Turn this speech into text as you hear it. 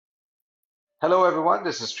Hello, everyone.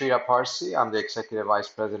 This is Sridhar Parsi. I'm the Executive Vice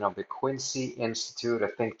President of the Quincy Institute, a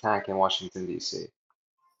think tank in Washington, D.C.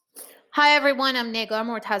 Hi, everyone. I'm Negar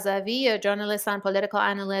Mortazavi, a journalist and political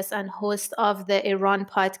analyst and host of the Iran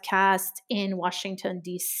podcast in Washington,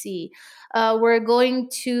 D.C. We're going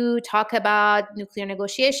to talk about nuclear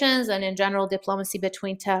negotiations and, in general, diplomacy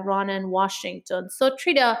between Tehran and Washington. So,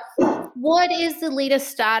 Trida, what is the latest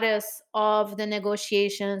status of the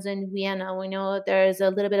negotiations in Vienna? We know there's a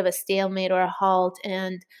little bit of a stalemate or a halt,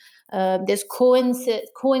 and this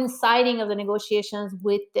coinciding of the negotiations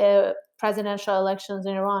with the presidential elections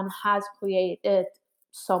in Iran has created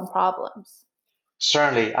some problems.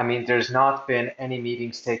 Certainly, I mean, there's not been any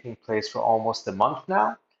meetings taking place for almost a month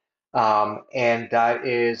now. And that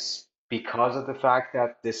is because of the fact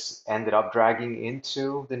that this ended up dragging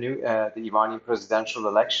into the Iranian presidential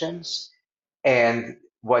elections. And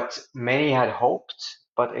what many had hoped,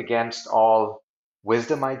 but against all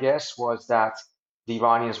wisdom, I guess, was that the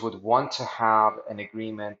Iranians would want to have an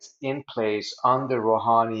agreement in place under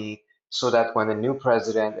Rouhani so that when the new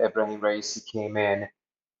president, Ebrahim Raisi, came in,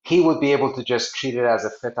 he would be able to just treat it as a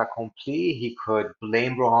fait accompli. He could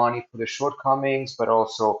blame Rouhani for the shortcomings, but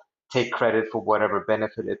also take credit for whatever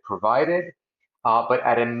benefit it provided. But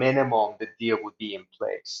at a minimum, the deal would be in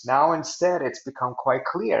place. Now, instead, it's become quite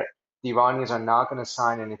clear the Iranians are not going to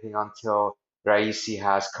sign anything until Raisi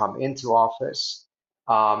has come into office,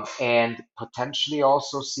 and potentially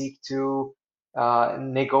also seek to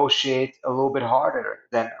negotiate a little bit harder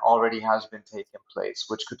than already has been taking place,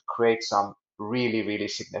 which could create some really, really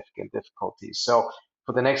significant difficulties. So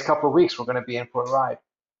for the next couple of weeks, we're going to be in for a ride.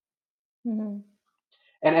 Mhm.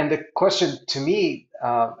 And the question to me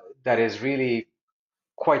that is really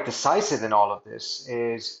quite decisive in all of this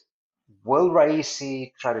is, will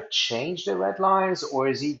Raisi try to change the red lines, or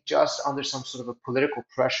is he just under some sort of a political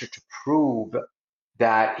pressure to prove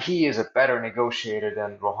that he is a better negotiator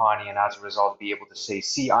than Rouhani, and as a result be able to say,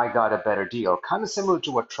 see, I got a better deal, kind of similar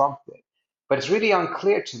to what Trump did. But it's really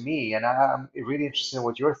unclear to me, and I'm really interested in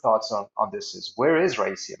what your thoughts on this is. Where is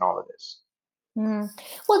Raisi in all of this? Mm.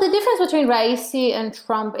 Well, the difference between Raisi and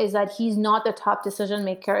Trump is that he's not the top decision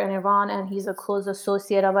maker in Iran, and he's a close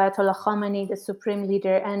associate of Ayatollah Khamenei, the supreme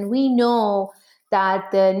leader. And we know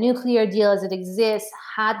that the nuclear deal as it exists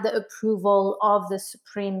had the approval of the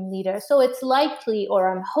supreme leader. So it's likely, or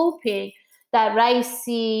I'm hoping, that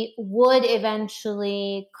Raisi would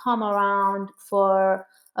eventually come around for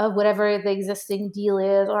whatever the existing deal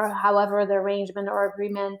is, or however the arrangement or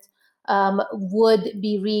agreement would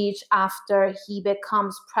be reached after he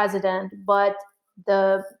becomes president. But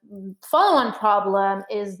the follow-on problem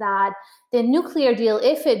is that the nuclear deal,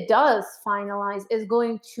 if it does finalize, is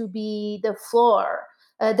going to be the floor,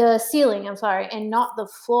 the ceiling, I'm sorry, and not the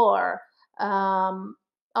floor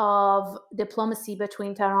of diplomacy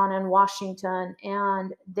between Tehran and Washington.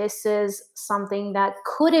 And this is something that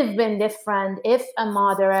could have been different if a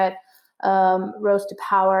moderate rose to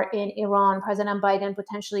power in Iran. President Biden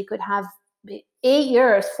potentially could have 8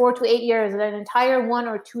 years, 4 to 8 years, an entire 1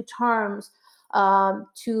 or 2 terms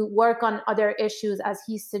to work on other issues, as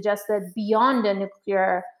he suggested, beyond the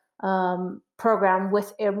nuclear program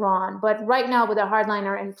with Iran. But right now, with a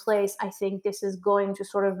hardliner in place, I think this is going to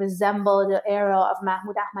sort of resemble the era of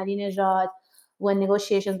Mahmoud Ahmadinejad, when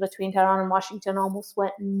negotiations between Tehran and Washington almost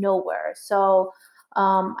went nowhere. So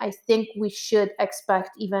I think we should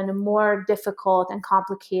expect even more difficult and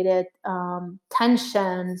complicated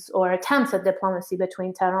tensions or attempts at diplomacy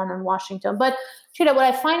between Tehran and Washington. But Trita, what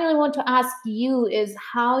I finally want to ask you is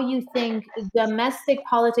how you think domestic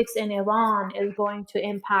politics in Iran is going to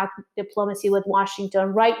impact diplomacy with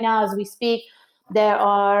Washington. Right now, as we speak, there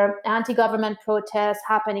are anti-government protests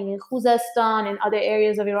happening in Khuzestan and other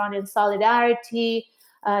areas of Iran in solidarity.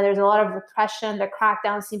 There's a lot of repression. The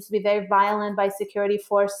crackdown seems to be very violent by security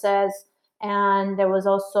forces. And there was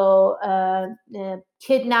also a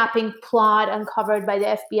kidnapping plot uncovered by the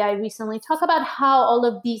FBI recently. Talk about how all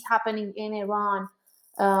of these happening in Iran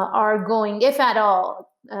are going, if at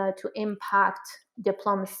all, to impact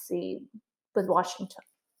diplomacy with Washington.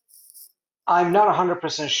 I'm not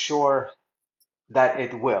 100% sure that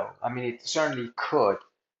it will. I mean, it certainly could.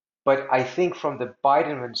 But I think from the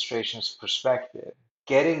Biden administration's perspective,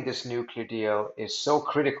 getting this nuclear deal is so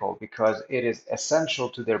critical because it is essential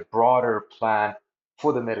to their broader plan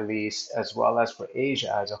for the Middle East as well as for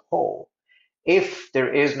Asia as a whole. If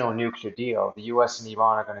there is no nuclear deal, the US and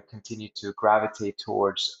Iran are going to continue to gravitate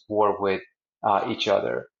towards war with each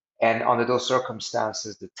other. And under those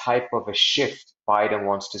circumstances, the type of a shift Biden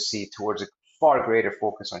wants to see towards a far greater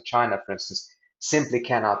focus on China, for instance, simply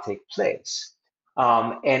cannot take place.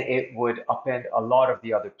 And it would upend a lot of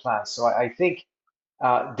the other plans. So I think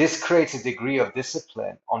this creates a degree of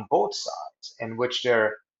discipline on both sides in which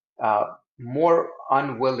they're more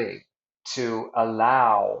unwilling to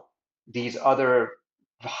allow these other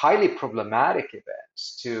highly problematic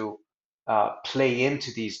events to play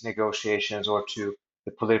into these negotiations or to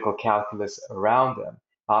the political calculus around them.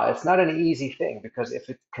 It's not an easy thing because if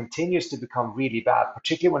it continues to become really bad,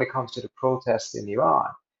 particularly when it comes to the protests in Iran,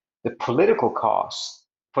 the political cost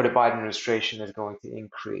for the Biden administration is going to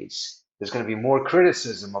increase. There's going to be more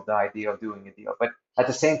criticism of the idea of doing a deal. But at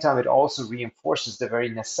the same time, it also reinforces the very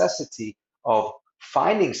necessity of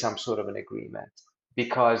finding some sort of an agreement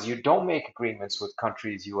because you don't make agreements with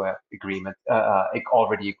countries you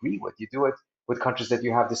already agree with. You do it with countries that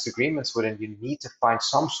you have disagreements with, and you need to find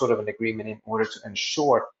some sort of an agreement in order to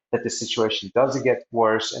ensure that the situation doesn't get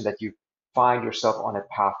worse and that you find yourself on a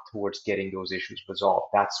path towards getting those issues resolved.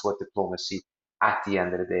 That's what diplomacy at the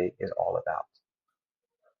end of the day is all about.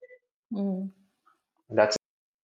 Mm. And that's